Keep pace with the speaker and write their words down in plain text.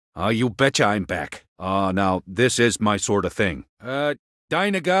You betcha I'm back. Now, this is my sort of thing.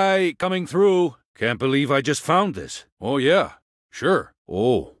 Dynaguy coming through. Can't believe I just found this. Oh, yeah. Sure.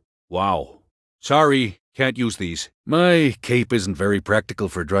 Oh, wow. Sorry, can't use these. My cape isn't very practical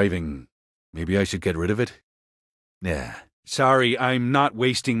for driving. Maybe I should get rid of it? Nah. Sorry, I'm not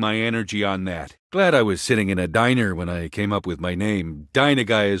wasting my energy on that. Glad I was sitting in a diner when I came up with my name.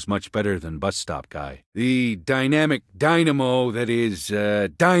 Dynaguy is much better than bus stop guy. The dynamic dynamo that is,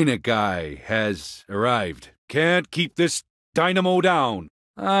 Dynaguy has arrived. Can't keep this dynamo down.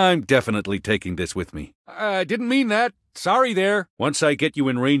 I'm definitely taking this with me. I didn't mean that. Sorry there. Once I get you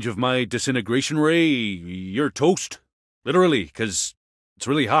in range of my disintegration ray, you're toast. Literally, 'cause it's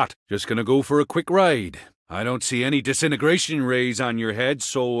really hot. Just gonna go for a quick ride. I don't see any disintegration rays on your head,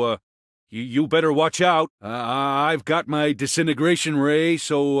 so, you better watch out. I've got my disintegration ray,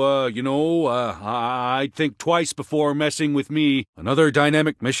 so, I'd think twice before messing with me. Another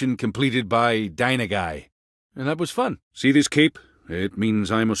dynamic mission completed by Dynaguy. And that was fun. See this cape? It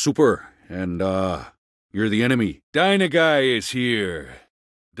means I'm a super, and, you're the enemy. Dynaguy is here.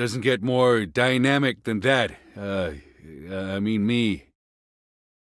 Doesn't get more dynamic than that. Me.